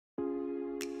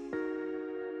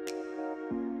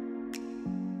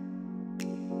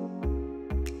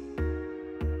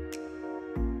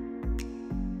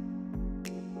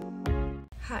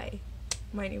Hi,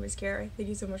 my name is Kerria. Thank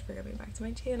you so much for coming back to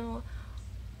my channel.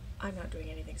 I'm not doing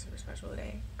anything super special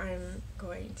today. I'm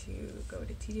going to go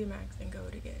to TJ Maxx and go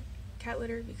to get cat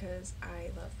litter because I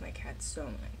love my cats so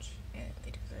much and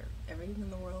they deserve everything in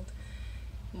the world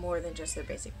more than just their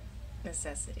basic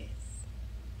necessities.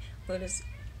 Luna's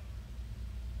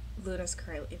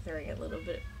currently throwing a little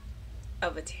bit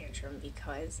of a tantrum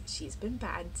because she's been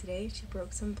bad today. She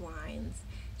broke some blinds.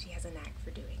 She has a knack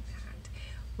for doing that.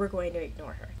 We're going to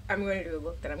ignore her. I'm going to do a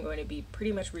look that I'm going to be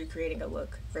pretty much recreating a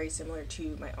look very similar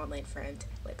to my online friend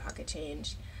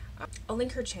LePocketChange. I'll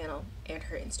link her channel and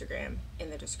her Instagram in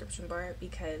the description bar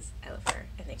because I love her.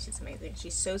 I think she's amazing.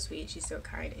 She's so sweet, she's so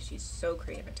kind, and she's so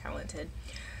creative and talented.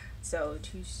 So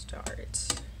to start,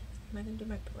 am I going to do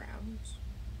my brows?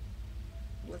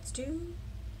 Let's do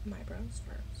my brows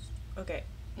first. Okay,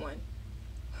 one,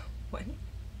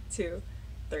 2,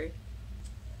 3.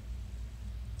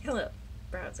 Hello,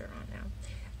 brows are on now.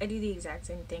 I do the exact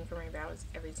same thing for my brows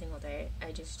every single day.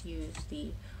 I just use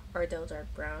the Ardell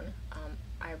Dark Brown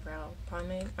eyebrow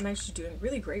pomade. I'm actually doing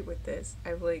really great with this.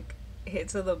 I've like hit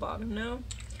to the bottom now.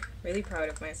 Really proud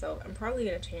of myself. I'm probably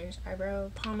gonna change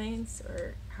eyebrow pomades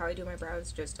or how I do my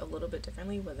brows just a little bit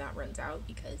differently when that runs out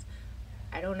because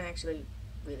I don't actually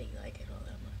really like it all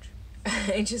that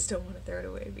much. I just don't want to throw it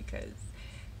away because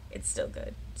it's still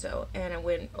good. So, and I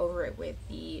went over it with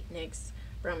the NYX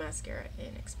brow mascara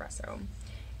in Espresso,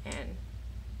 and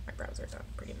my brows are done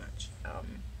pretty much.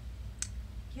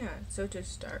 Yeah, so to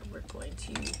start, we're going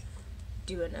to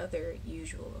do another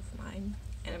usual of mine,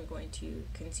 and I'm going to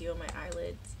conceal my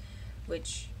eyelids,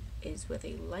 which is with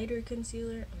a lighter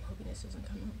concealer. I'm hoping this doesn't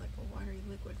come out like a watery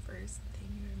liquid first. Thank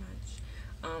you very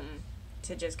much.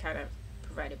 To just kind of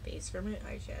provide a base for my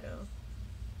eyeshadow.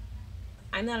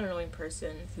 I'm that annoying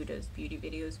person who does beauty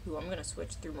videos who I'm gonna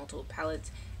switch through multiple palettes.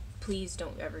 Please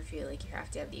don't ever feel like you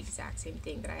have to have the exact same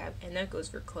thing that I have, and that goes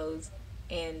for clothes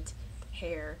and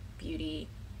hair, beauty,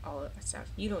 all of that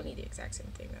stuff. You don't need the exact same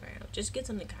thing that I have. Just get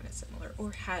something kind of similar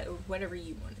or whatever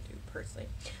you want to do personally.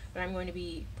 But I'm going to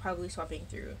be probably swapping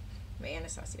through my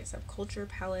Anastasia Subculture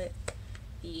palette,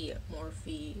 the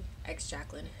Morphe X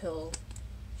Jaclyn Hill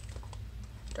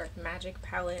Dark Magic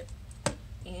palette,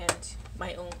 and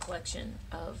my own collection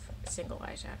of single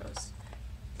eyeshadows.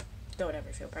 Don't ever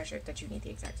feel pressured that you need the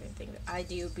exact same thing that I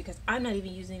do because I'm not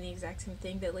even using the exact same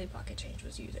thing that LePocketChange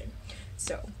was using.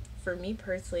 So for me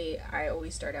personally, I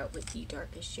always start out with the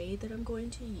darkest shade that I'm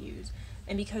going to use,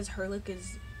 and because her look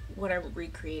is what I'm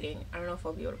recreating, I don't know if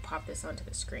I'll be able to pop this onto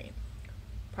the screen.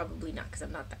 Probably not because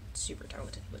I'm not that super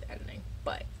talented with editing,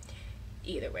 but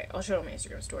either way, I'll show it on my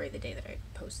Instagram story the day that I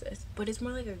post this. But it's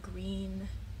more like a green,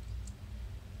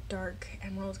 dark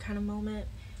emerald kind of moment.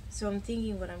 So I'm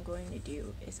thinking what I'm going to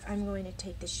do is I'm going to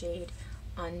take the shade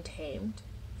Untamed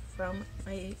from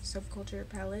my Subculture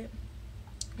palette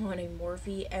on a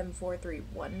Morphe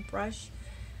M431 brush.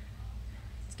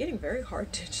 It's getting very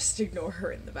hard to just ignore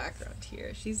her in the background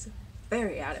here. She's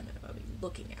very adamant about me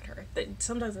looking at her.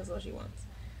 Sometimes that's all she wants.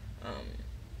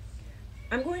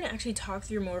 I'm going to actually talk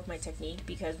through more of my technique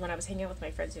because when I was hanging out with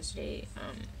my friends yesterday,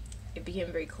 it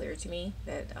became very clear to me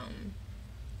that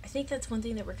I think that's one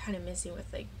thing that we're kind of missing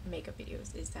with like makeup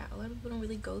videos is that a lot of people don't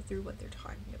really go through what they're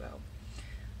talking about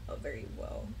very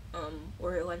well,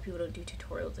 or a lot of people don't do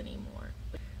tutorials anymore.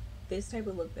 This type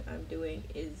of look that I'm doing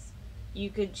is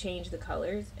you could change the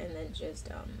colors and then just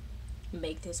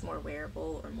make this more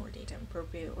wearable or more daytime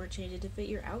appropriate, or change it to fit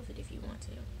your outfit if you want to,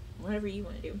 whatever you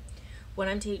want to do. What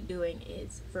I'm doing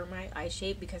is for my eye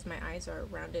shape, because my eyes are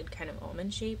rounded kind of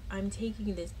almond shape, I'm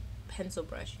taking this pencil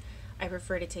brush. I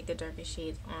prefer to take the darkest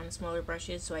shades on smaller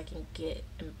brushes so I can get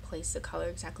and place the color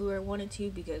exactly where I want it to,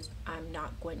 because I'm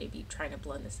not going to be trying to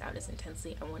blend this out as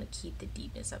intensely. I want to keep the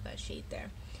deepness of that shade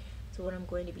there. So what I'm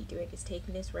going to be doing is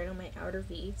taking this right on my outer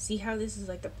V. See how this is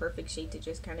like the perfect shade to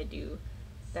just kind of do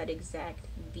that exact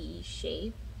V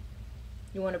shape?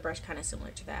 You want a brush kind of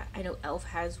similar to that. I know e.l.f.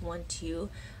 has one too.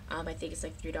 I think it's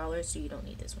like $3, so you don't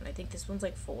need this one. I think this one's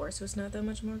like $4, so it's not that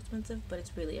much more expensive, but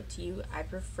it's really up to you. I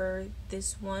prefer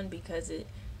this one because it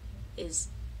is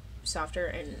softer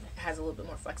and has a little bit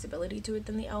more flexibility to it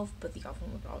than the e.l.f., but the e.l.f.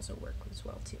 one would also work as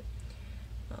well too.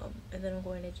 And then I'm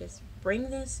going to just bring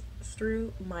this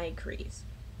through my crease.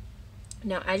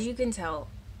 Now, as you can tell,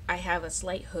 I have a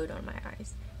slight hood on my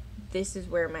eyes. This is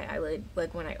where my eyelid,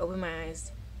 like when I open my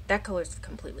eyes, that color's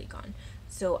completely gone.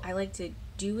 So I like to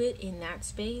do it in that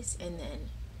space and then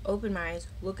open my eyes,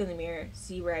 look in the mirror,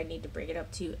 see where I need to bring it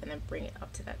up to, and then bring it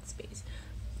up to that space.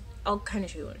 I'll kind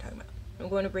of show you what I'm talking about. I'm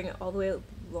going to bring it all the way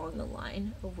along the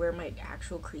line of where my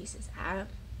actual crease is at.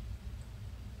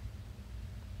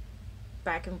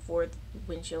 Back and forth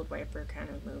windshield wiper kind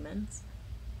of movements.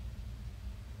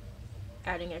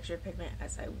 adding extra pigment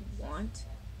as I want.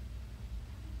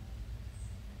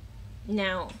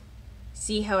 Now,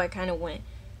 see how I kind of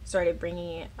started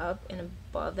bringing it up and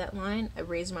above that line? I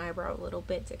raised my eyebrow a little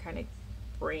bit to kind of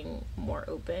bring more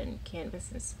open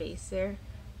canvas and space there.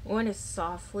 I want to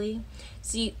softly,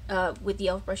 see, with the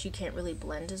e.l.f. brush you can't really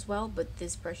blend as well, but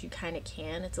this brush you kind of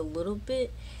can. It's a little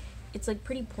bit, it's like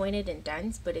pretty pointed and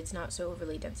dense, but it's not so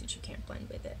overly dense that you can't blend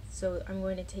with it. So I'm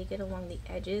going to take it along the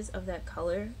edges of that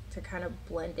color to kind of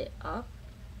blend it up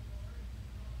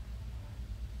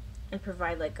and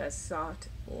provide like a soft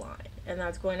line, and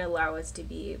that's going to allow us to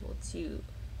be able to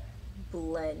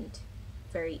blend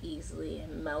very easily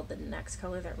and meld the next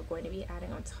color that we're going to be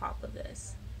adding on top of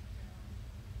this.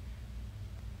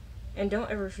 And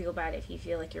don't ever feel bad if you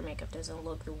feel like your makeup doesn't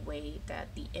look the way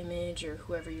that the image or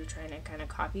whoever you're trying to kind of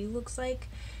copy looks like.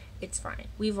 It's fine.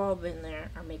 We've all been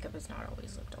there. Our makeup has not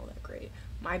always looked all that great.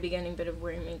 My beginning bit of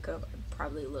wearing makeup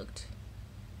probably looked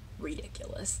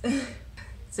ridiculous.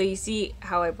 So you see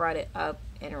how I brought it up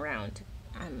and around.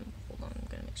 Hold on, I'm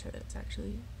gonna make sure that it's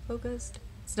actually focused.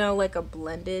 It's now like a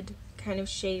blended kind of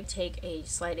shape. Take a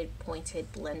slighted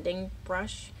pointed blending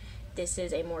brush. This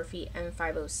is a Morphe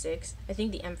M506. I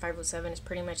think the M507 is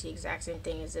pretty much the exact same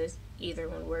thing as this. Either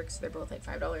one works. They're both like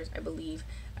 $5. I believe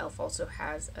e.l.f. also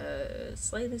has a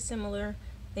slightly similar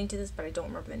thing to this, but I don't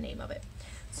remember the name of it.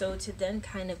 So to then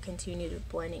kind of continue to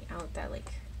blending out that like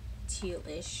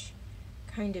tealish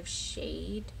kind of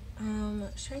shade.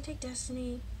 Should I take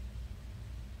Destiny?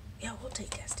 Yeah, we'll take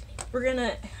Destiny.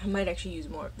 I might actually use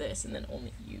more of this and then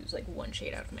only use like one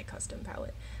shade out of my custom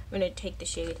palette. I'm gonna take the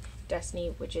shade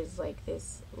Destiny, which is like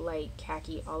this light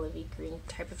khaki olivey green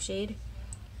type of shade.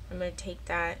 I'm gonna take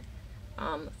that.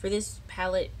 For this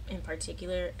palette in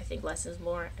particular, I think less is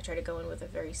more. I try to go in with a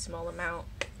very small amount,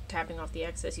 tapping off the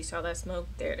excess. You saw that smoke?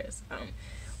 There it is.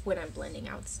 When I'm blending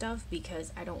out stuff,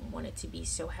 because I don't want it to be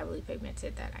so heavily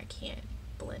pigmented that I can't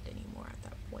blend anymore at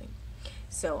that point.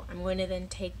 So I'm going to then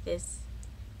take this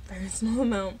very small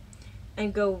amount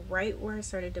and go right where I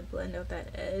started to blend out that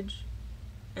edge,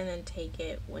 and then take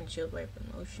it windshield wiper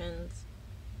motions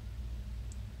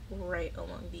right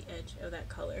along the edge of that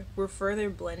color. We're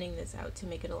further blending this out to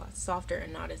make it a lot softer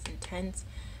and not as intense.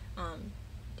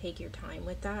 Take your time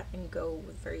with that and go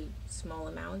with very small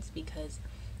amounts, because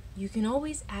you can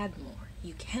always add more.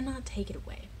 You cannot take it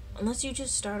away unless you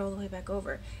just start all the way back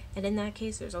over, and in that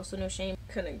case there's also no shame.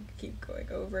 Gonna keep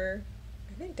going over.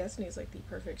 I think Destiny is like the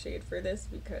perfect shade for this,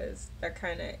 because that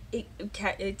kind of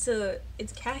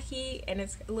it's khaki and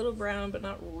it's a little brown but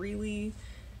not really.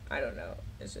 I don't know,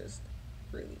 it's just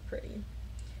really pretty.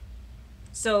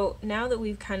 So now that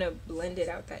we've kind of blended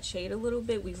out that shade a little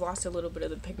bit, we've lost a little bit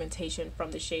of the pigmentation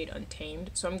from the shade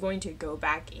Untamed, so I'm going to go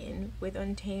back in with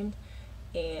Untamed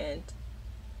and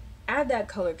add that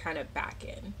color kind of back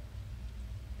in,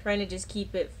 trying to just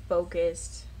keep it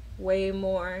focused way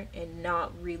more and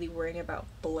not really worrying about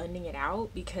blending it out,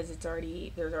 because there's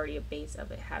already a base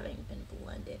of it having been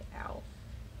blended out.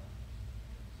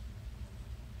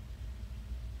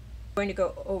 I'm going to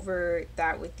go over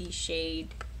that with the shade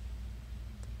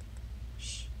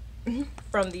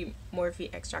from the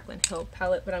Morphe X Jaclyn Hill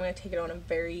palette, but I'm going to take it on a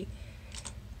very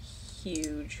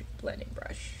huge blending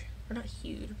brush. Or not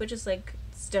huge, but just like,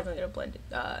 it's definitely gonna blend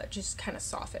it, just kind of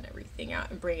soften everything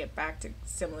out and bring it back to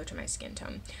similar to my skin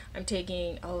tone. I'm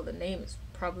taking, oh, the name is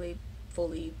probably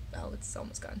fully, oh, it's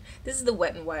almost gone. This is the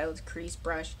Wet n Wild crease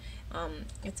brush.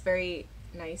 It's very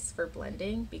nice for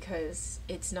blending because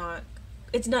this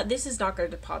is not going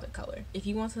to deposit color. If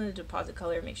you want something to deposit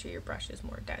color, make sure your brush is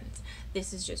more dense.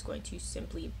 This is just going to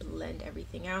simply blend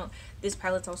everything out. This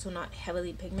palette's also not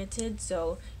heavily pigmented,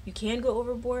 so you can go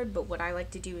overboard, but what I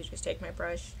like to do is just take my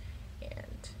brush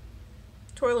and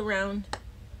twirl around,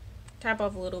 tap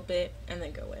off a little bit, and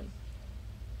then go in.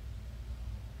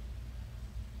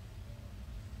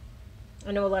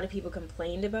 I know a lot of people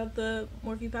complained about the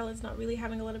Morphe palettes not really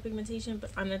having a lot of pigmentation,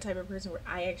 but I'm the type of person where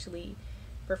I actually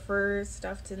prefer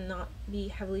stuff to not be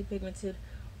heavily pigmented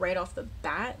right off the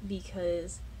bat,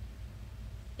 because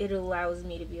it allows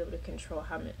me to be able to control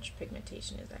how much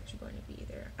pigmentation is actually going to be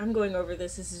there. I'm going over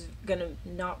this. This is gonna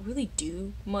not really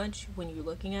do much when you're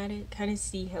looking at it. Kind of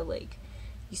see how like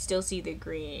you still see the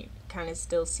green, kind of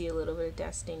still see a little bit of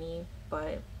Destiny,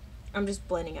 but I'm just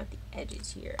blending out the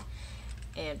edges here.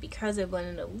 And because I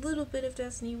blended a little bit of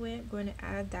Destiny away, I'm going to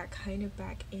add that kind of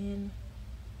back in.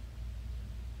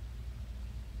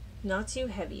 Not too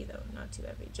heavy though, not too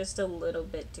heavy. Just a little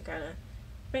bit to kind of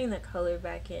bring that color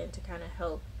back in, to kind of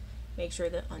help make sure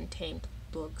that Untamed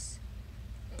looks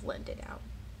blended out.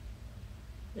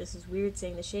 This is weird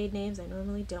saying the shade names. I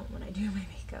normally don't when I do my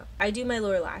makeup. I do my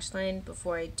lower lash line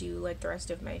before I do like the rest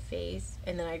of my face,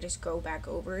 and then I just go back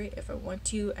over it if I want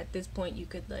to. At this point you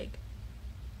could like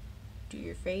do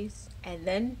your face and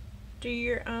then do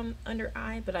your under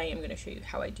eye, but I am going to show you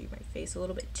how I do my face a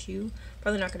little bit too.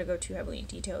 Probably not going to go too heavily in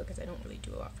detail because I don't really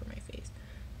do a lot for my face.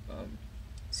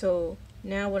 So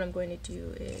now what I'm going to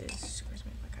do is, where's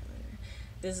my black eyeliner?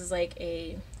 This is like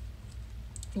a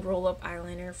roll-up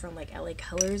eyeliner from like LA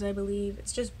Colors, I believe.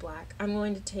 It's just black. I'm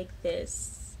going to take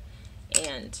this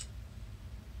and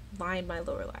line my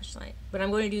lower lash line, but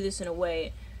I'm going to do this in a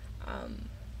way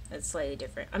that's slightly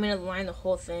different. I'm going to line the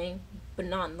whole thing, but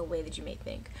not in the way that you may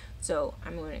think. So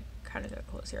I'm going to kind of get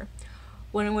close here.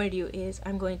 What I'm going to do is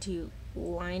I'm going to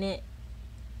line it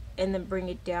and then bring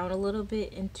it down a little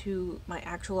bit into my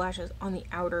actual lashes on the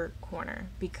outer corner,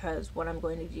 because what I'm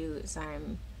going to do is I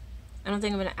don't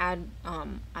think I'm going to add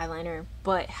eyeliner,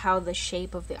 but how the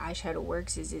shape of the eyeshadow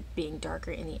works is it being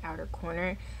darker in the outer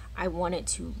corner. I want it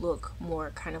to look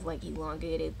more kind of like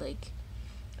elongated, like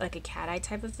a cat eye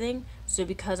type of thing. So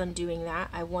because I'm doing that,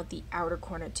 I want the outer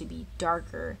corner to be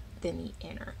darker than the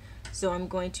inner. So I'm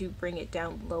going to bring it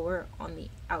down lower on the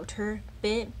outer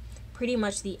bit, pretty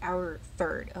much the outer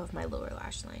third of my lower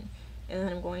lash line. And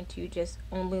then I'm going to just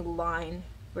only line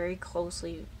very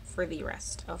closely for the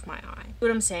rest of my eye.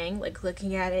 What I'm saying, like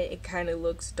looking at it, it kind of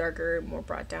looks darker, more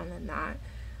brought down than that.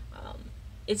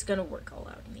 It's gonna work all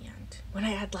out in the end. When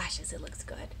I add lashes, it looks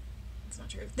good. It's not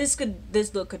true.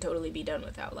 This look could totally be done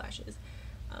without lashes.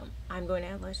 I'm going to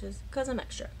add lashes because I'm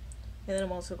extra. And then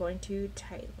I'm also going to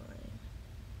tight line.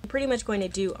 I'm pretty much going to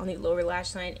do on the lower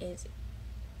lash line is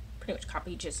pretty much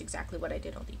copy just exactly what I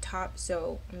did on the top.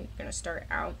 So I'm gonna start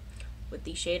out with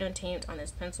the shade Untamed on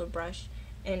this pencil brush,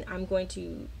 and I'm going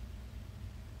to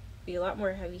be a lot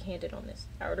more heavy-handed on this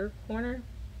outer corner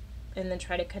and then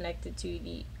try to connect it to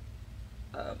the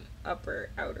upper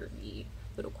outer V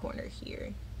little corner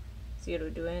here. See what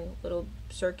I'm doing? Little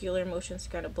circular motions to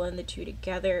kind of blend the two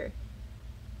together.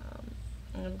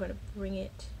 And I'm going to bring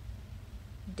it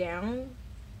down,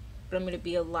 but I'm going to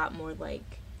be a lot more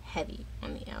like heavy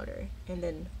on the outer and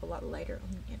then a lot lighter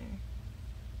on the inner.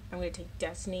 I'm going to take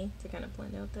Destiny to kind of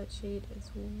blend out that shade as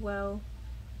well.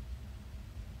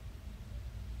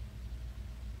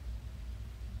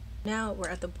 Now we're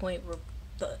at the point where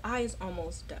the eye is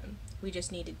almost done. We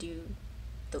just need to do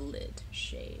the lid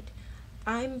shade.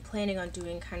 I'm planning on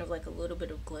doing kind of like a little bit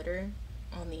of glitter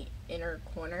on the inner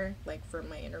corner, like for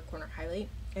my inner corner highlight,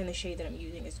 and the shade that I'm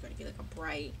using is going to be like a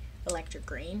bright electric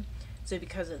green. So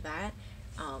because of that,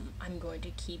 I'm going to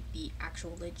keep the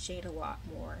actual lid shade a lot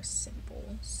more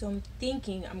simple. So I'm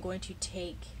thinking I'm going to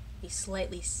take a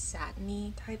slightly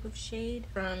satiny type of shade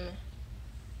from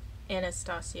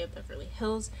Anastasia Beverly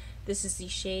Hills. This is the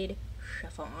shade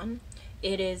Chiffon.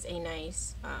 It is a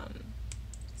nice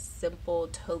simple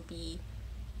taupey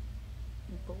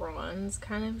bronze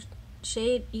kind of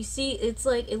shade. You see, it's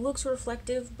like, it looks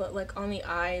reflective, but like on the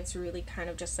eye it's really kind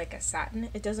of just like a satin.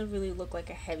 It doesn't really look like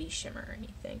a heavy shimmer or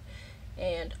anything.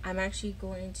 And I'm actually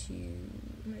going to,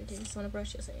 am I doing this on a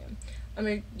brush? Yes, I am. I'm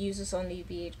going to use this on the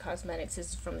BH Cosmetics. This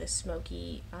is from the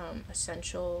Smoky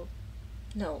Essential.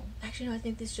 No, actually no, I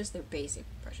think this is just their basic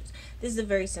brushes. This is a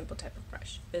very simple type of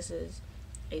brush. This is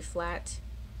a flat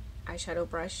eyeshadow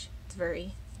brush. It's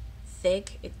very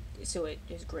thick, so it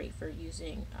is great for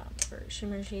using for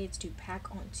shimmer shades to pack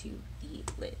onto the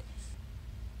lid.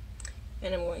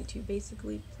 And I'm going to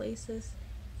basically place this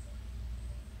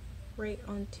right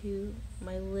onto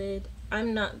my lid.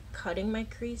 I'm not cutting my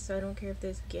crease, so I don't care if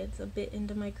this gets a bit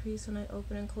into my crease when I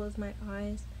open and close my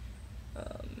eyes.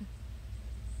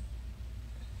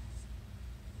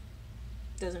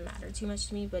 Doesn't matter too much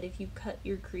to me, but if you cut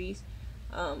your crease,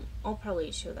 I'll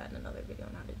probably show that in another video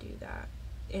on how to do that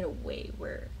in a way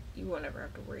where you won't ever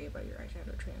have to worry about your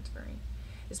eyeshadow transferring,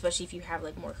 especially if you have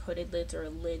like more hooded lids or a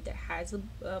lid that has a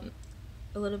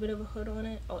little bit of a hood on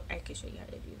it. I can show you how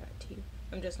to do that too.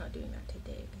 I'm just not doing that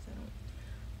today because I don't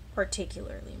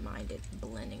particularly mind it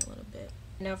blending a little bit.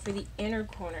 Now for the inner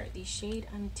corner, the shade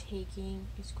I'm taking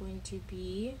is going to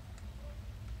be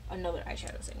another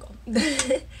eyeshadow single.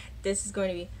 This is going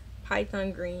to be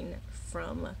Python Green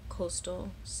from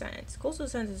Coastal Scents. Coastal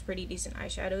Scents is pretty decent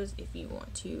eyeshadows if you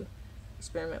want to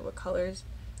experiment with colors.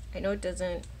 I know it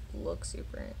doesn't look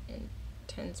super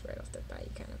intense right off the bat.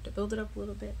 You kind of have to build it up a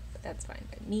little bit, but that's fine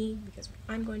by me because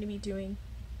what I'm going to be doing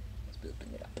is building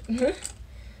it up. I'm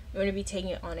going to be taking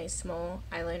it on a small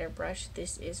eyeliner brush.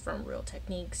 This is from Real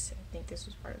Techniques. I think this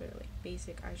was part of their like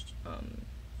basic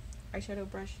eyeshadow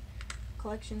brush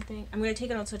collection thing. I'm going to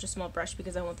take it on such a small brush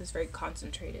because I want this very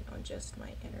concentrated on just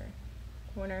my inner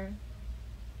corner.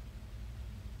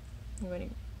 I'm going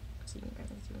to see you guys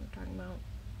see what I'm talking about.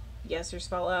 Yes, there's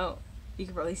fallout. You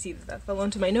can probably see that that fell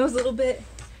onto my nose a little bit.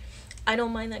 I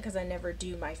don't mind that because I never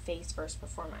do my face first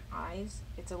before my eyes.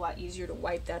 It's a lot easier to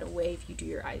wipe that away if you do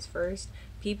your eyes first.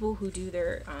 People who do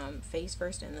their face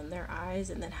first and then their eyes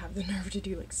and then have the nerve to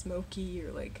do like smoky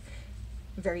or like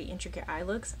very intricate eye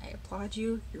looks, I applaud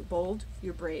you. You're bold,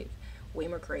 you're brave, way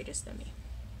more courageous than me.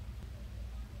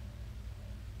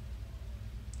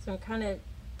 So I'm kind of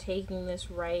taking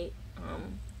this right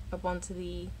up onto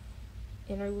the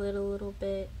inner lid a little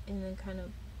bit and then kind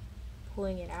of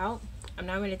pulling it out. I'm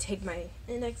now going to take my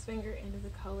index finger into the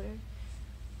color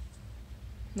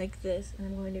like this, and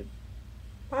I'm going to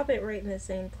pop it right in the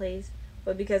same place,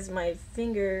 but because my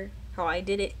finger, how I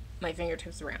did it, my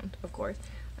fingertips around, of course,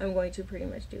 I'm going to pretty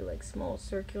much do like small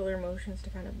circular motions to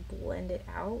kind of blend it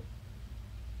out.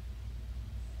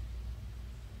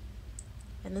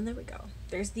 And then there we go.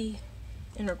 There's the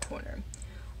inner corner.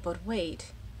 But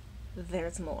wait,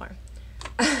 there's more.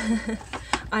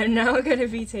 I'm now going to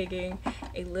be taking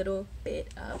a little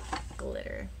bit of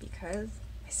glitter because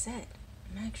I said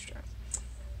I'm extra.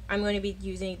 I'm going to be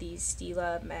using the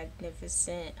Stila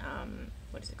Magnificent,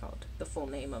 what is it called? The full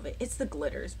name of it. It's the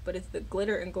Glitters, but it's the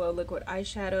Glitter and Glow Liquid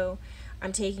Eyeshadow.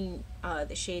 I'm taking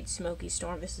the shade Smoky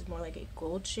Storm. This is more like a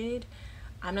gold shade.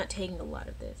 I'm not taking a lot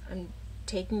of this. I'm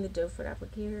taking the doe foot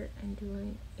applicator and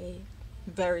doing a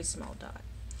very small dot.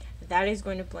 That is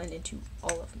going to blend into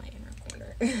all of my inner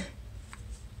corner. And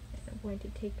I'm going to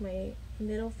take my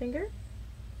middle finger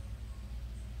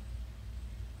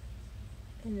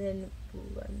and then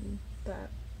blend that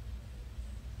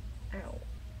out.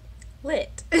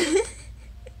 Lit!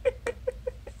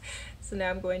 So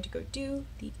now I'm going to go do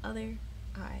the other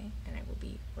eye and I will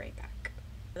be right back.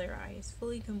 The other eye is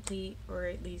fully complete, or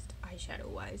at least eyeshadow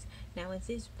wise. Now at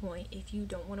this point, if you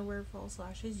don't want to wear false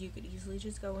lashes, you could easily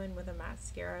just go in with a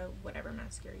mascara, whatever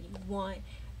mascara you want,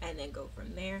 and then go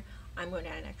from there. I'm going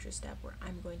to add an extra step where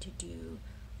I'm going to do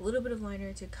a little bit of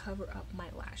liner to cover up my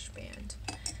lash band.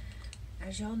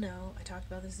 As y'all know, I talked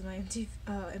about this in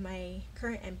my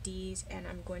current empties, and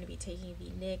I'm going to be taking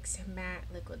the NYX matte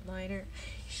liquid liner.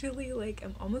 Actually, like,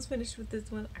 I'm almost finished with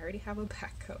this one. I already have a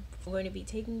backup. I'm going to be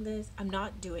taking this. I'm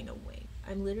not doing a wing.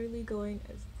 I'm literally going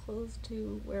as close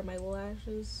to where my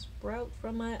lashes sprout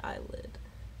from my eyelid,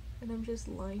 and I'm just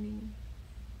lining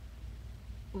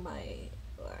my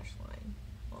lash line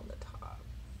on the top.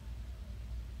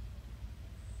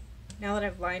 Now that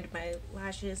I've lined my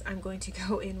lashes, I'm going to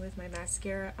go in with my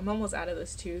mascara. I'm almost out of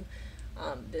this too.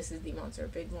 This is the Monster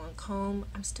Big Lancome.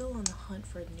 I'm still on the hunt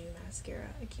for a new mascara.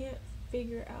 I can't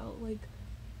figure out like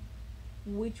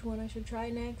which one I should try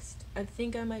next. I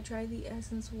think I might try the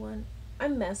Essence one.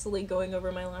 I'm messily going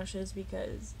over my lashes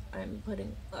because I'm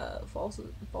putting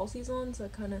falsies on, so I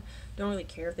kind of don't really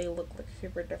care if they look like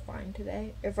super defined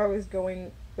today. If I was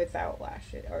going without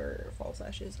lashes or false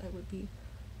lashes, I would be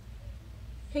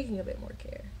taking a bit more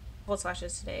care. False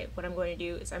lashes today, what I'm going to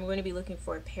do is I'm going to be looking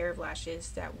for a pair of lashes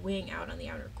that wing out on the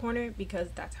outer corner because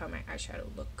that's how my eyeshadow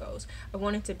look goes. I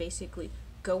wanted to basically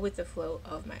go with the flow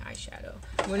of my eyeshadow.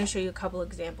 I'm going to show you a couple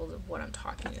examples of what I'm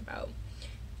talking about.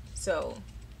 So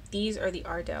these are the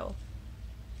Ardell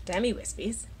Demi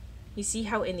Wispies. You see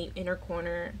how in the inner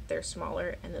corner they're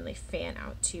smaller and then they fan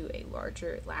out to a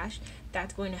larger lash?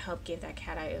 That's going to help give that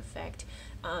cat eye effect.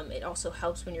 It also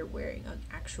helps when you're wearing an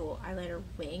actual eyeliner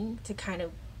wing to kind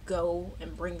of go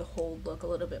and bring the whole look a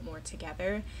little bit more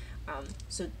together.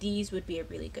 So these would be a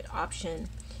really good option.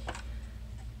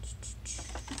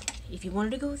 If you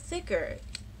wanted to go thicker,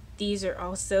 these are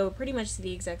also pretty much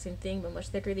the exact same thing, but much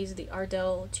thicker. These are the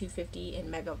Ardell 250 in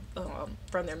Mega,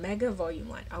 from their Mega Volume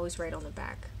line. I always write on the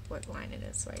back what line it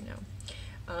is so I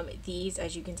know. These,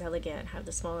 as you can tell again, have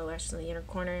the smaller lashes in the inner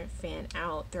corner, fan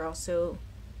out. They're also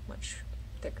much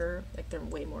thicker, like they're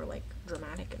way more like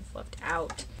dramatic and fluffed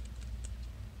out.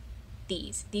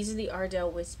 These are the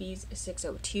Ardell Wispies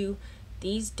 602.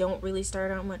 These don't really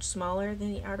start out much smaller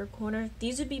than the outer corner.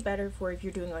 These would be better for if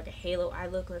you're doing like a halo eye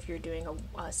look or if you're doing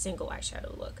a single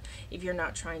eyeshadow look. If you're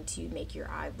not trying to make your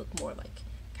eye look more like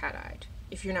cat-eyed.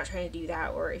 If you're not trying to do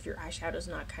that, or if your eyeshadow's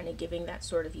not kind of giving that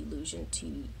sort of illusion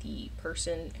to the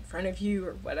person in front of you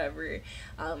or whatever,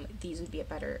 these would be a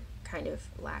better kind of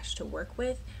lash to work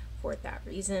with for that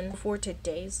reason. For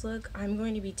today's look, I'm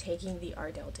going to be taking the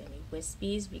Ardell Demi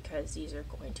Wispies because these are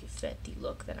going to fit the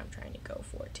look that I'm trying to go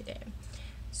for today.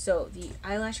 So the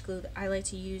eyelash glue that I like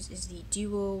to use is the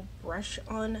Duo Brush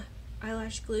On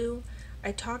Eyelash Glue.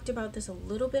 I talked about this a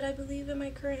little bit, I believe, in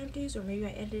my current empties, or maybe I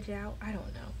edited it out. I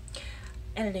don't know.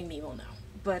 Editing me will know.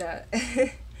 But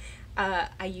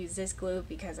I use this glue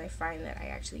because I find that I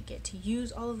actually get to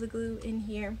use all of the glue in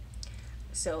here.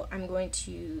 So I'm going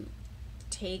to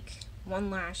take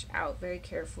one lash out very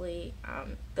carefully.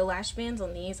 The lash bands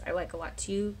on these I like a lot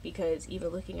too, because even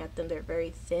looking at them, they're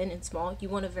very thin and small. You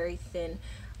want a very thin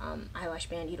eyelash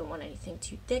band. You don't want anything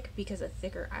too thick, because a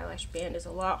thicker eyelash band is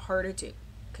a lot harder to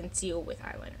conceal with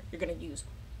eyeliner. You're going to use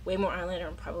way more eyeliner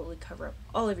and probably cover up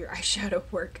all of your eyeshadow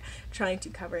work trying to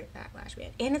cover that lash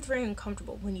band. And it's very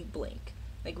uncomfortable when you blink.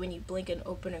 Like when you blink and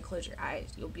open and close your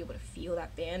eyes, you'll be able to feel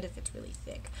that band if it's really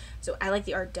thick. So I like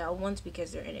the Ardell ones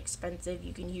because they're inexpensive.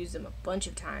 You can use them a bunch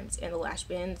of times, and the lash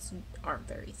bands aren't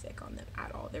very thick on them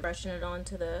at all. They're brushing it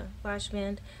onto the lash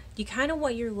band. You kind of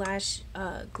want your lash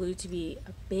glue to be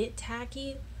a bit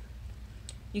tacky.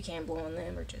 You can blow on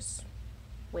them or just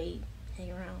wait,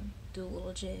 hang around, do a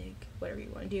little jig, whatever you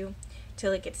want to do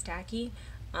till it gets tacky.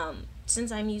 Since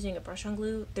I'm using a brush on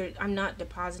glue, I'm not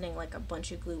depositing like a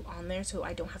bunch of glue on there, so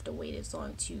I don't have to wait as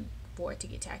long for it to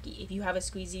get tacky. If you have a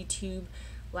squeezy tube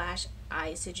lash,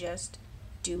 I suggest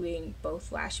doing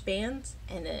both lash bands,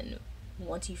 and then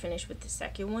once you finish with the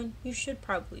second one, you should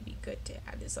probably be good to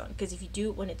add this on, because if you do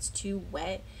it when it's too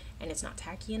wet and it's not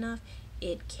tacky enough,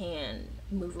 it can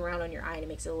move around on your eye and it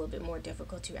makes it a little bit more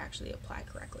difficult to actually apply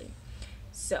correctly.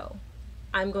 So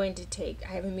I'm going to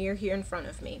I have a mirror here in front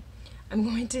of me. I'm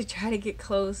going to try to get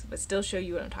close but still show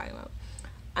you what I'm talking about.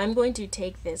 I'm going to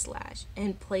take this lash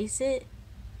and place it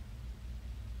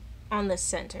on the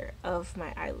center of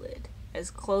my eyelid, as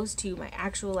close to my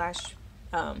actual lash,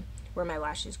 where my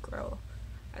lashes grow,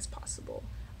 as possible.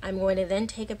 I'm going to then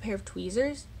take a pair of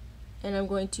tweezers, and I'm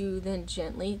going to then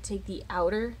gently take the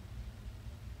outer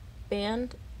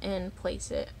band and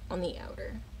place it on the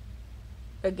outer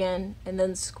again, and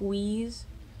then squeeze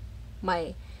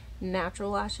my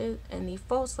natural lashes and the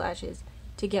false lashes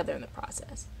together in the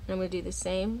process. And I'm going to do the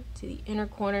same to the inner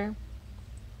corner,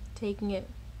 taking it,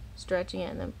 stretching it,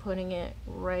 and then putting it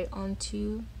right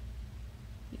onto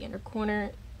the inner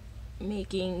corner,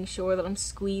 making sure that I'm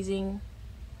squeezing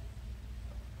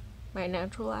my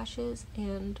natural lashes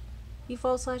and the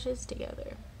false lashes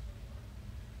together.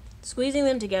 Squeezing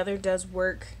them together does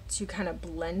work to kind of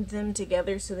blend them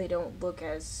together so they don't look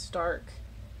as stark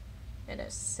and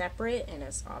as separate and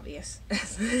as obvious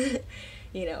as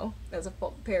as a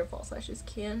pair of false lashes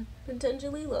can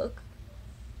potentially look.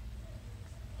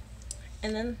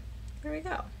 And then there we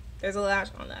go. There's a lash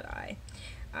on that eye.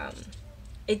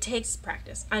 It takes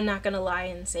practice. I'm not gonna lie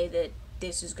and say that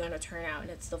this is gonna turn out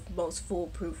and it's the most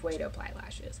foolproof way to apply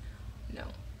lashes. No.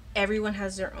 Everyone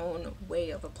has their own way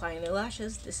of applying their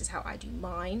lashes. This is how I do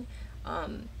mine.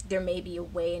 There may be a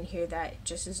way in here that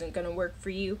just isn't going to work for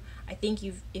you. I think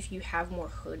if you have more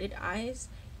hooded eyes,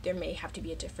 there may have to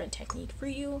be a different technique for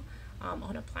you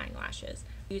on applying lashes.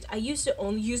 I used to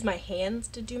only use my hands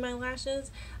to do my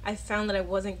lashes. I found that I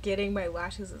wasn't getting my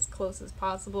lashes as close as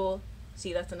possible.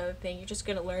 See, that's another thing. You're just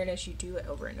going to learn as you do it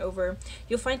over and over.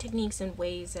 You'll find techniques and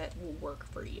ways that will work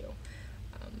for you.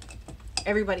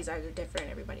 Everybody's eyes are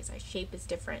different, everybody's eye shape is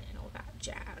different, and all that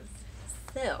jazz.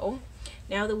 So,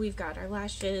 now that we've got our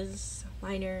lashes,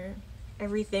 liner,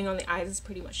 everything on the eyes is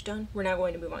pretty much done, we're now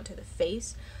going to move on to the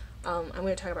face. I'm going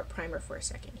to talk about primer for a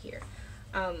second here.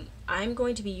 I'm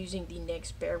going to be using the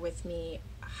NYX Bear With Me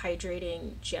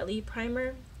Hydrating Jelly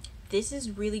Primer. This is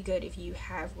really good if you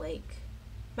have, like,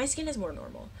 my skin is more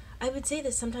normal. I would say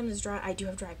that sometimes it's dry. I do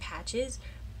have dry patches,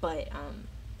 but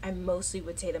I mostly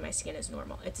would say that my skin is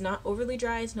normal. It's not overly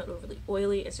dry, it's not overly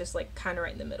oily, it's just like kind of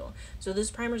right in the middle. So this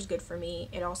primer is good for me.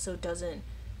 It also doesn't,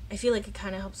 I feel like it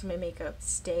kind of helps my makeup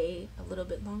stay a little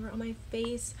bit longer on my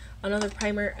face. Another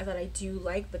primer that I do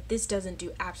like, but this doesn't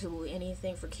do absolutely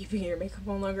anything for keeping your makeup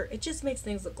on longer. It just makes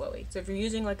things look glowy. So if you're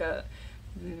using like a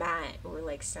matte or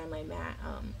like semi-matte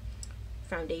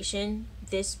foundation,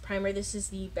 this primer, this is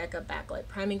the Becca Backlight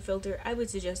Priming Filter. I would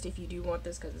suggest, if you do want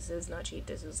this, because this is not cheap,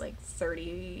 this is like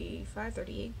 $35,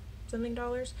 $38 something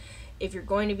dollars. If you're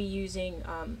going to be using,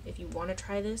 if you want to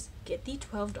try this, get the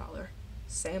 $12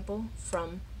 sample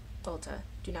from Ulta.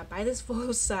 Do not buy this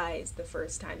full size the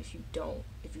first time if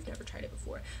you've never tried it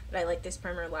before. But I like this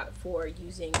primer a lot for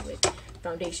using with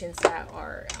foundations that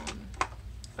are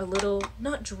a little,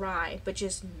 not dry, but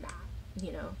just matte.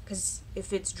 Because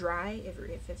if it's dry,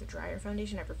 if it's a drier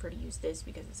foundation, I prefer to use this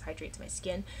because it hydrates my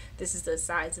skin. This is the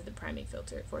size of the priming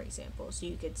filter, for example, so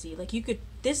you could see, like,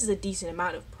 this is a decent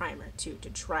amount of primer too to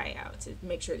try out, to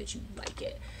make sure that you like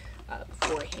it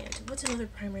beforehand. What's another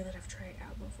primer that I've tried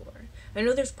out before? I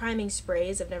know there's priming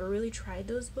sprays. I've never really tried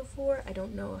those before. I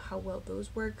don't know how well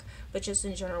those work, but just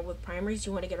in general with primers,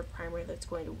 you want to get a primer that's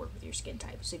going to work with your skin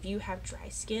type. So if you have dry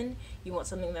skin, you want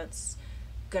something that's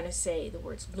gonna say the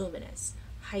words luminous,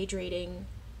 hydrating,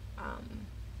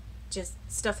 just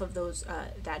stuff of those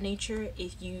that nature.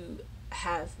 If you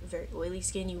have very oily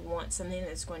skin, you want something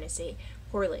that's going to say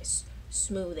poreless,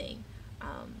 smoothing,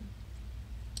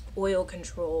 oil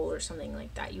control, or something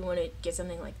like that. You want to get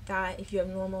something like that. If you have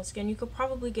normal skin, you could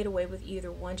probably get away with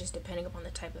either one, just depending upon the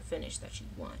type of finish that you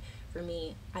want. For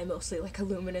me, I mostly like a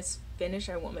luminous finish.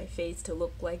 I want my face to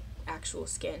look like actual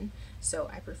skin, so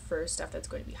I prefer stuff that's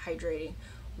going to be hydrating,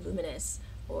 luminous,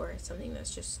 or something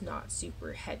that's just not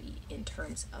super heavy in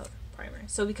terms of primer.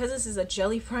 So because this is a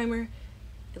jelly primer,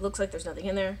 it looks like there's nothing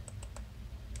in there.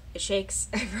 It shakes.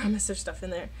 I promise there's stuff in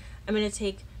there. I'm going to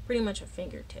take pretty much a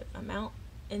fingertip amount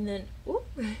and then whoop,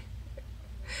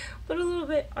 put a little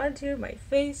bit onto my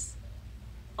face,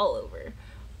 all over.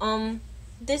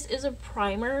 This is a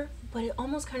primer, but it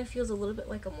almost kind of feels a little bit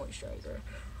like a moisturizer.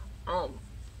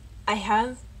 I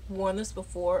have worn this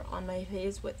before on my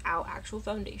face without actual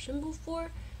foundation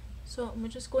before, so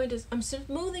I'm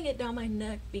smoothing it down my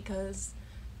neck because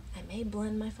I may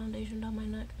blend my foundation down my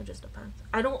neck. It just depends.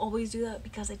 I don't always do that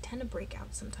because I tend to break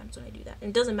out sometimes when I do that. And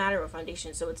it doesn't matter what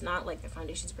foundation, so it's not like the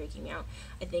foundation's breaking me out.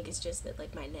 I think it's just that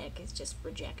like my neck is just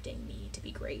rejecting me to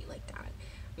be great like that.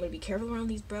 I'm gonna be careful around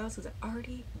these brows because I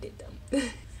already did them.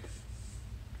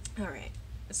 Alright,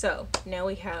 so now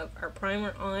we have our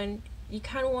primer on. You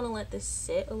kind of want to let this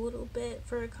sit a little bit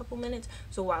for a couple minutes.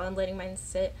 So while I'm letting mine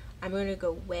sit, I'm going to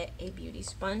go wet a beauty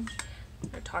sponge. I'm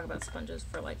going to talk about sponges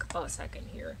for like a second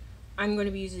here. I'm going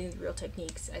to be using the Real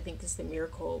Techniques. I think this is the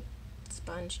Miracle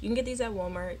sponge. You can get these at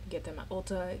Walmart, get them at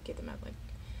Ulta, get them at like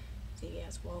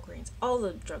CVS, Walgreens, all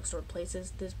the drugstore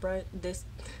places. This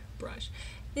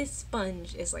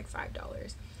sponge is like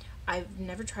 $5. I've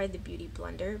never tried the Beauty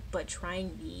Blender, but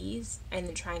trying these and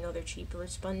then trying other cheaper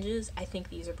sponges, I think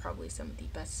these are probably some of the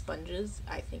best sponges,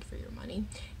 I think, for your money,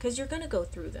 because you're going to go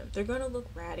through them. They're going to look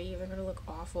ratty, they're going to look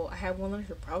awful. I have one that I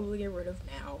should probably get rid of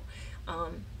now.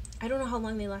 I don't know how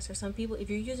long they last for some people. If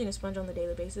you're using a sponge on the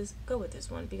daily basis, go with this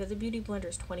one, because the Beauty Blender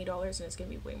is $20 and it's going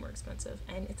to be way more expensive.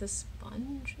 And it's a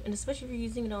sponge, and especially if you're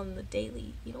using it on the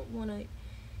daily, you don't want to...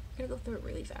 You're gonna go through it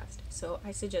really fast. So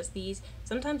I suggest these.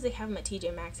 Sometimes they have them at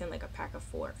TJ Maxx in like a pack of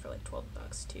 4 for like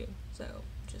 $12 too. So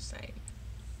just saying.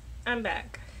 I'm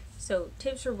back. So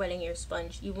tips for wetting your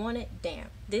sponge. You want it damp.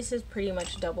 This is pretty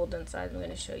much doubled in size. I'm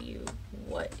gonna show you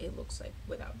what it looks like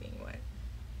without being wet.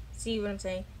 See what I'm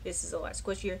saying? This is a lot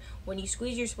squishier. When you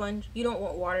squeeze your sponge, you don't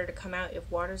want water to come out.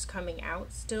 If water's coming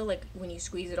out still, like when you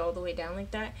squeeze it all the way down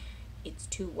like that, it's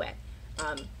too wet.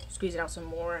 Squeeze it out some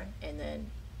more and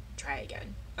then try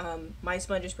again. My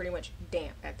sponge is pretty much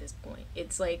damp at this point.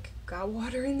 It's like got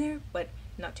water in there, but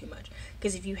not too much,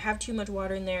 because if you have too much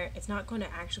water in there, it's not going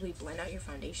to actually blend out your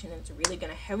foundation, and it's really going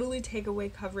to heavily take away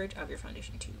coverage of your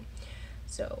foundation too.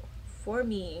 So for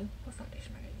me, what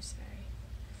foundation am I going to use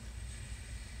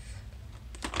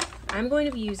today? I'm going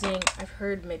to be using, I've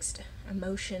heard mixed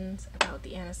emotions about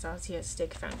the Anastasia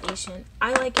Stick Foundation.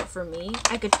 I like it for me.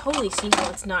 I could totally see how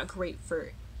it's not great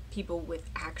for people with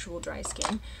actual dry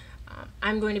skin.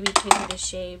 I'm going to be taking this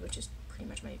shade, which is pretty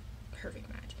much my perfect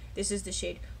match. This is the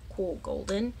shade Cool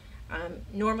Golden.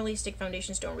 Normally stick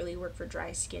foundations don't really work for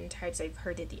dry skin types. I've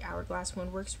heard that the Hourglass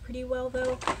one works pretty well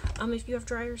though, if you have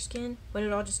drier skin, but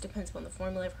it all just depends on the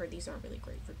formula. I've heard these aren't really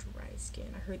great for dry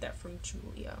skin. I heard that from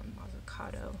Julia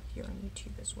Mazzucato here on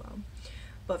YouTube as well.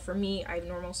 But for me, I have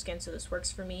normal skin, so this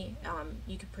works for me.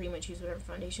 You could pretty much use whatever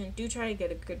foundation. Do try to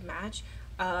get a good match.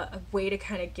 A way to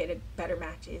kind of get a better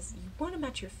match is you want to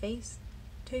match your face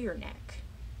to your neck.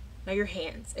 Now your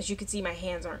hands. As you can see, my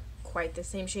hands aren't quite the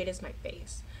same shade as my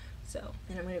face. So,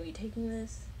 and I'm going to be taking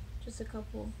this, just a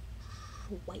couple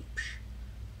wipes.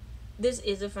 This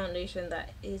is a foundation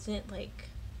that isn't like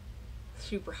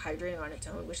super hydrating on its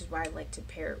own, which is why I like to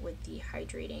pair it with the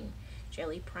hydrating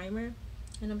jelly primer.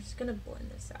 And I'm just going to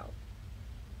blend this out.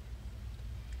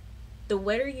 The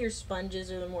wetter your sponge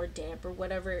is, or the more damp or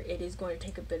whatever, it is going to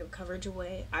take a bit of coverage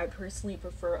away. I personally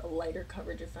prefer a lighter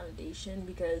coverage of foundation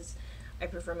because I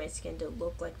prefer my skin to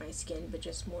look like my skin, but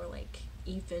just more like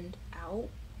evened out.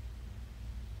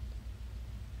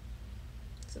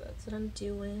 So that's what I'm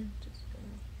doing.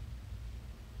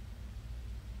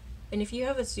 And if you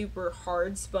have a super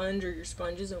hard sponge, or your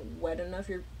sponge isn't wet enough,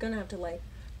 you're gonna have to like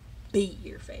beat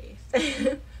your face.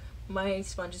 My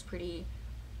sponge is pretty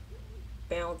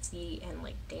bouncy and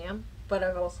like damp, but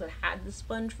I've also had the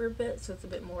sponge for a bit, so it's a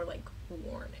bit more like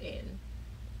worn in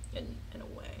a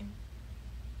way.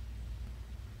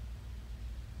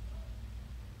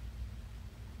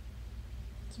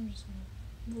 So I'm just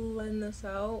gonna blend this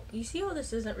out. You see how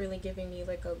this isn't really giving me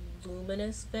like a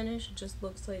luminous finish, it just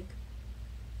looks like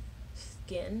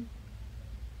skin.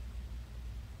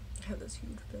 I have this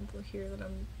huge pimple here that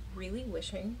I'm really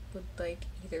wishing would like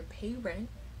either pay rent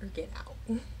or get out.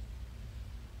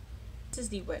 This is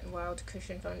the Wet n Wild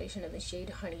Cushion Foundation in the shade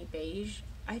Honey Beige.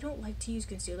 I don't like to use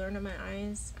concealer under my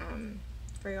eyes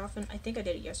very often. I think I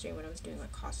did it yesterday when I was doing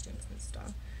like costumes and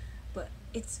stuff. But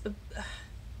it's a...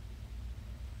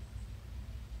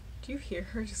 Do you hear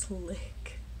her just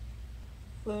lick?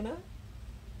 Luna?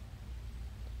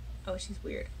 Oh, she's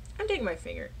weird. I'm taking my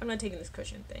finger. I'm not taking this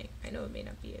cushion thing. I know it may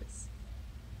not be as...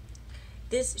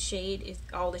 This shade is...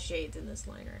 All the shades in this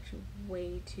line are actually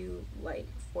way too light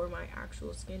for my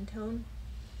actual skin tone.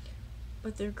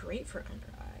 But they're great for under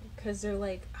eye. Because they're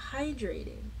like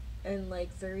hydrating and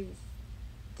like very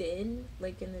thin.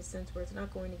 Like in the sense where it's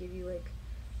not going to give you like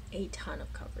a ton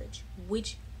of coverage.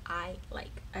 Which I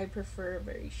like. I prefer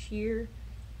very sheer.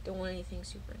 Don't want anything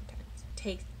super intense.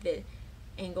 Take the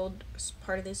angled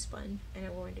part of this sponge and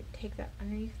I'm going to take that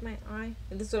underneath my eye.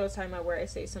 And this is what I was talking about where I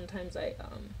say sometimes I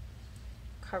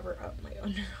cover up my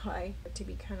under eye to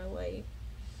be kind of light.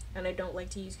 And I don't like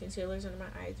to use concealers under my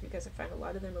eyes because I find a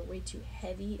lot of them are way too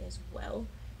heavy as well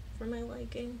for my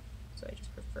liking. So I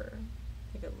just prefer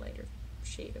like a lighter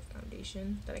shade of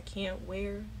foundation that I can't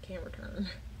wear, can't return.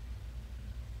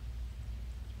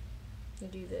 And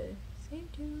do the same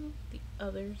to the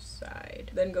other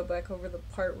side. Then go back over the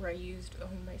part where I used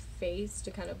on my face to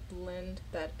kind of blend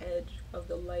that edge of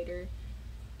the lighter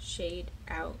shade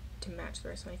out to match the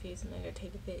rest of my face. And then I'm going to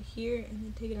take a bit here and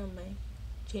then take it on my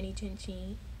chinny chin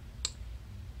chin.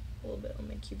 A little bit on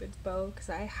my cupid's bow because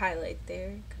I highlight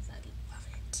there because I love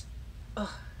it.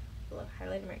 Oh, I love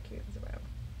highlighting my cupid's bow.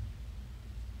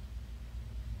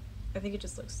 I think it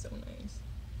just looks so nice.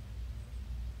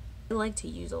 I like to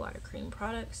use a lot of cream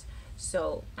products,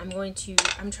 so I'm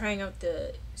trying out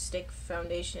the stick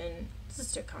foundation. This is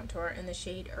stick contour in the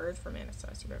shade Earth from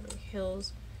Anastasia Beverly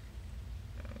Hills.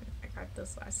 I got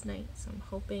this last night, so I'm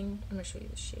gonna show you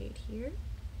the shade here.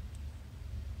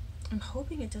 I'm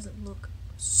hoping it doesn't look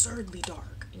absurdly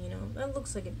dark, you know. That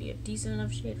looks like it'd be a decent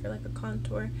enough shade for like a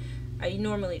contour. I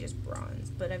normally just bronze,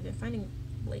 but I've been finding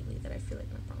lately that I feel like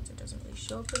my bronzer doesn't really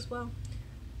show up as well.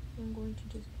 I'm going to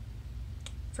just...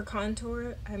 For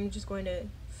contour, I'm just going to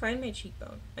find my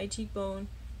cheekbone. My cheekbone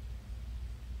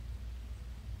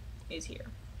is here.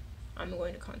 I'm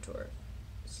going to contour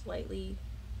slightly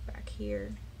back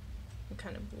here and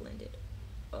kind of blend it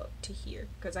up to here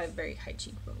because I have very high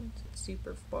cheekbones. It's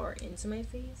super far into my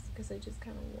face because I just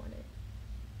kind of want it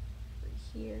right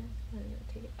here. And I'm going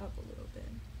to take it up a little bit.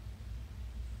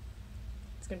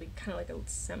 It's going to be kind of like a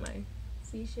semi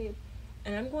C shape.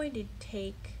 And I'm going to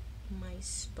take my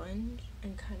sponge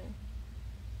and kind of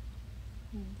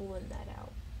blend that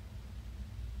out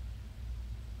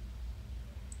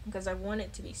because I want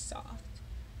it to be soft.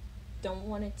 Don't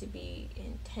want it to be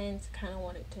intense. Kind of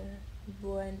want it to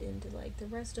blend into like the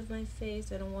rest of my face.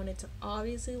 I don't want it to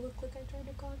obviously look like I tried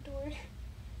to contour.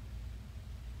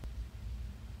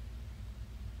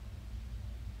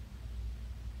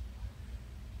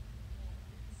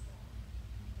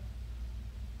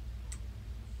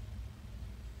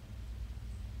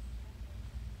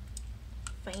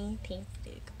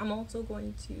 Fantastic. I'm also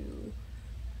going to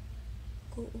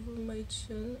go over my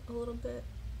chin a little bit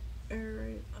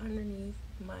right underneath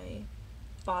my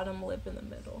bottom lip in the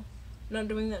middle. I'm not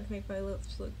doing that to make my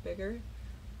lips look bigger.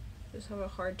 I just have a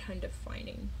hard time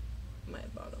defining my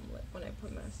bottom lip when I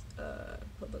put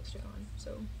lipstick on.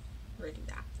 So we're gonna do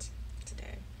that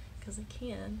today because I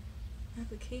can.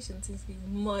 Application seems to be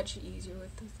much easier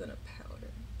with this than a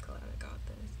powder. Glad I got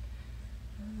this.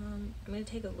 I'm going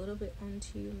to take a little bit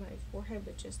onto my forehead,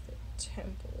 but just the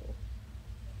temple-ish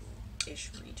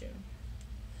region.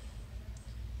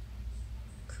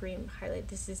 Cream highlight.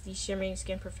 This is the Shimmering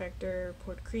Skin Perfector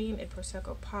Poured Cream and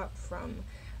Prosecco Pop from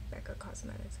Becca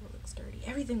Cosmetics. It looks dirty.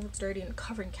 Everything looks dirty and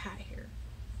covering cat hair.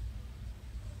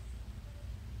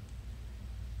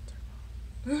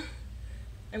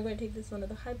 I'm going to take this one of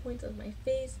the high points of my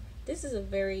face. This is a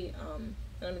very, and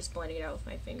I'm just blending it out with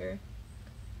my finger.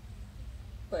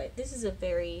 But this is a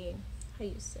very, how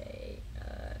you say,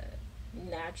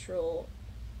 natural,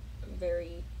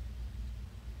 very,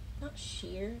 not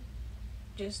sheer,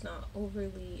 just not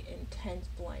overly intense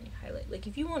blinding highlight. Like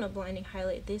if you want a blinding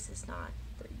highlight, this is not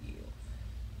for you.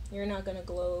 You're not going to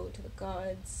glow to the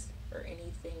gods or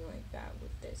anything like that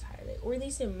with this highlight. Or at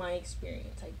least in my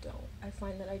experience, I don't. I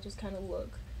find that I just kind of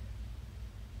look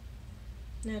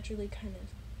naturally kind of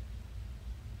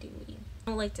dewy.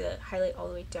 I don't like to highlight all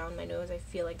the way down my nose. I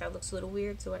feel like that looks a little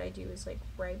weird, so what I do is like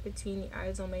right between the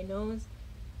eyes on my nose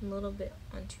and a little bit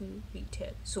onto the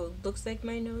tip, so it looks like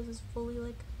my nose is fully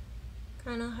like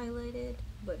kind of highlighted,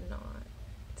 but not.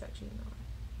 It's actually not.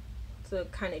 It's a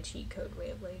kind of cheat code way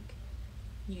of like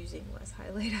using less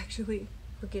highlight actually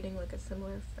for getting like a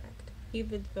similar effect.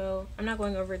 Cupid's bow. I'm not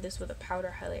going over this with a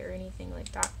powder highlight or anything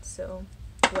like that, so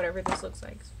whatever this looks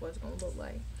like is what it's going to look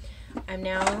like. I'm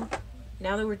now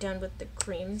that we're done with the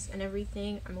creams and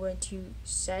everything, I'm going to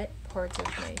set parts of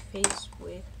my face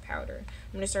with powder.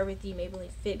 I'm going to start with the Maybelline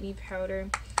Fit Me powder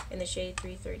in the shade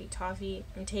 330 Toffee.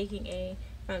 I'm taking a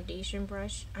foundation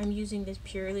brush. I'm using this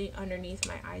purely underneath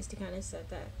my eyes to kind of set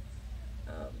that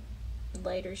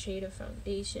lighter shade of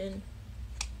foundation.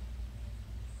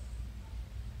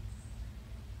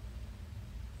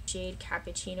 Shade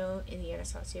Cappuccino in the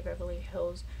Anastasia Beverly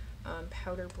Hills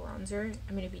powder bronzer.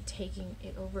 I'm going to be taking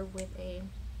it over with a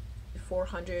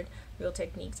 400 Real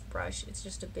Techniques brush. It's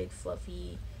just a big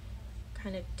fluffy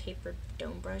kind of tapered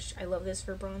dome brush. I love this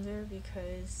for bronzer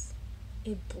because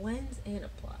it blends and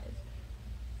applies.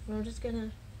 And I'm just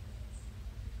gonna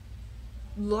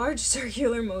large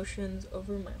circular motions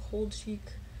over my whole cheek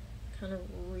kind of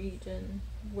region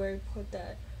where I put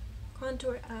that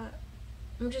contour at.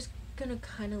 I'm just gonna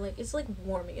kind of like, it's like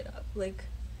warming it up, like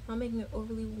not making it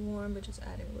overly warm but just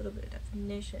adding a little bit of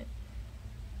definition.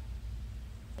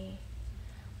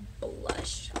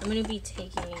 Blush. I'm going to be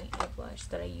taking a blush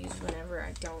that I use whenever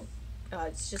I don't,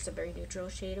 it's just a very neutral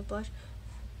shade of blush.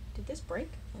 Did this break?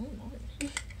 Oh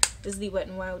Lord. This is the Wet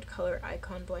n Wild Color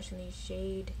Icon blush in the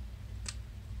shade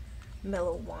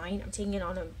Mellow Wine. I'm taking it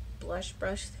on a blush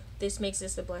brush. This makes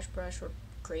this a blush brush, or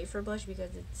great for blush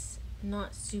because it's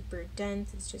not super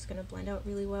dense. It's just going to blend out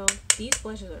really well. These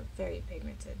blushes are very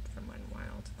pigmented from Wet n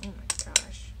Wild. Oh my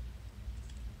gosh.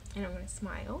 And I'm going to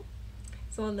smile.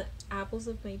 So on the apples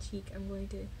of my cheek, I'm going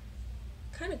to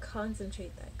kind of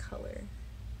concentrate that color.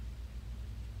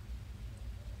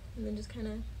 And then just kind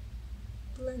of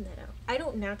blend that out. I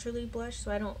don't naturally blush,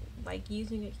 so I don't like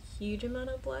using a huge amount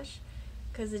of blush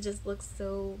because it just looks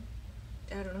so,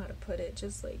 I don't know how to put it,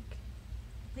 just like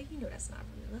you know, that's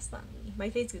not me. My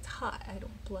face gets hot. I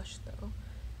don't blush though.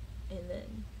 And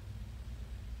then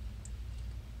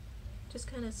just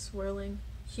kind of swirling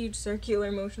huge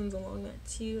circular motions along that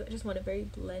too. I just want to very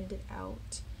blend it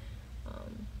out.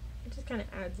 It just kind of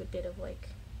adds a bit of like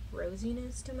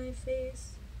rosiness to my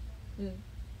face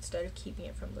instead of keeping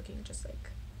it from looking just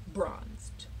like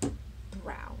bronzed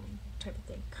brown type of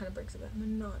thing. Kind of breaks up that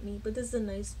monotony, but this is a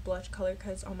nice blush color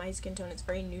because on my skin tone it's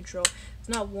very neutral. It's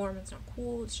not warm, it's not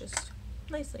cool, it's just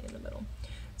nicely in the middle.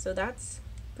 So that's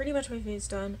pretty much my face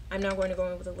done. I'm now going to go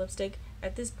in with a lipstick.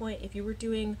 At this point, if you were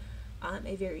doing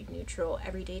a very neutral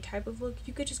everyday type of look,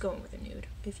 you could just go in with a nude.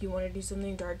 If you want to do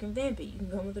something dark and vampy, you can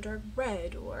go in with a dark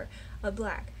red or a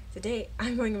black. Today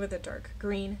I'm going in with a dark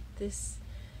green. This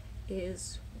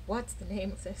is, what's the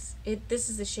name of this? This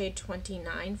is the shade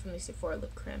 29 from the Sephora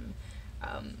Lip Creme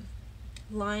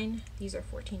line. These are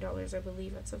 $14, I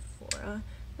believe, at Sephora.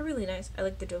 They're really nice. I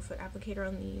like the doe foot applicator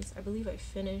on these. I believe I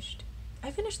finished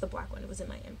the black one. It was in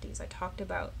my empties. I talked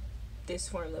about this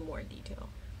formula more in detail.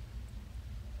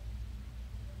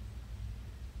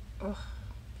 Oh,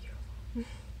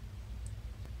 beautiful.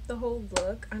 The whole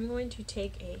look, I'm going to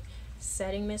take a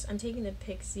setting mist. I'm taking the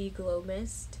Pixie Glow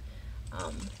Mist.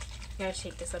 Gotta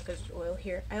shake this up because there's oil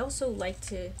here. I also like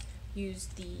to use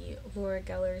the Laura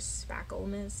Geller Spackle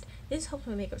Mist. This helps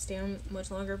my makeup stay on much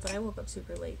longer, but I woke up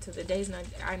super late, so the day's not,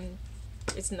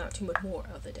 it's not too much more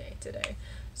of the day today.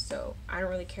 So I don't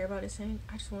really care about it saying,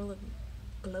 I just want to look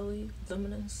glowy,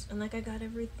 luminous, and like I got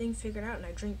everything figured out, and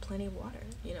I drink plenty of water,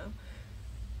 you know?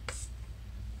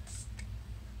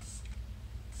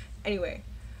 Anyway,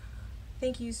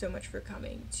 thank you so much for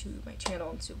coming to my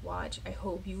channel and to watch. I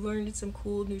hope you learned some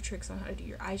cool new tricks on how to do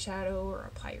your eyeshadow or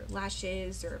apply your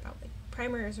lashes or about like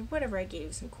primers or whatever. I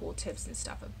gave some cool tips and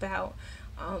stuff about.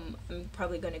 I'm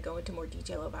probably going to go into more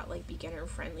detail about like beginner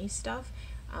friendly stuff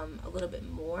a little bit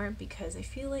more because I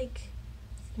feel like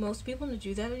most people don't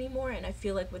do that anymore, and I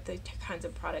feel like with the kinds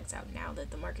of products out now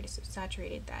that the market is so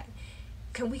saturated that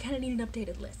we kind of need an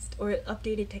updated list or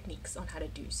updated techniques on how to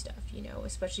do stuff, you know,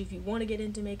 especially if you want to get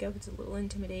into makeup. It's a little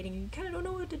intimidating. You kind of don't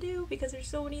know what to do because there's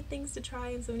so many things to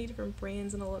try and so many different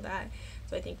brands and all of that.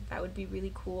 So I think that would be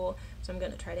really cool. So I'm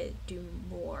going to try to do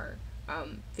more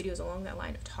videos along that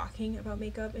line of talking about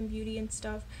makeup and beauty and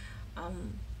stuff.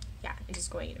 Yeah, and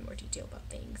just going into more detail about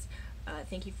things.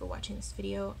 Thank you for watching this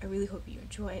video. I really hope you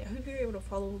enjoy. I hope you're able to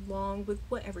follow along with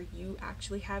whatever you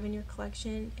actually have in your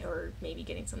collection, or maybe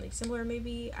getting something similar.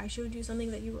 Maybe I showed you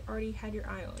something that you already had your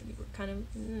eye on and you were kind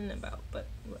of about, but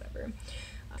whatever.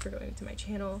 For going to my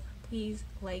channel, please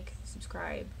like,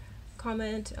 subscribe,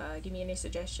 comment, give me any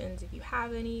suggestions if you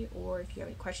have any, or if you have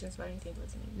any questions about anything,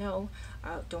 let me know.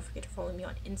 Don't forget to follow me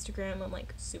on Instagram. I'm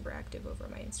like super active over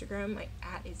my Instagram. My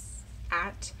 @ is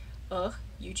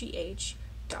 @UGH.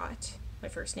 My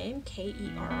first name,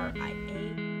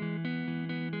 Kerria.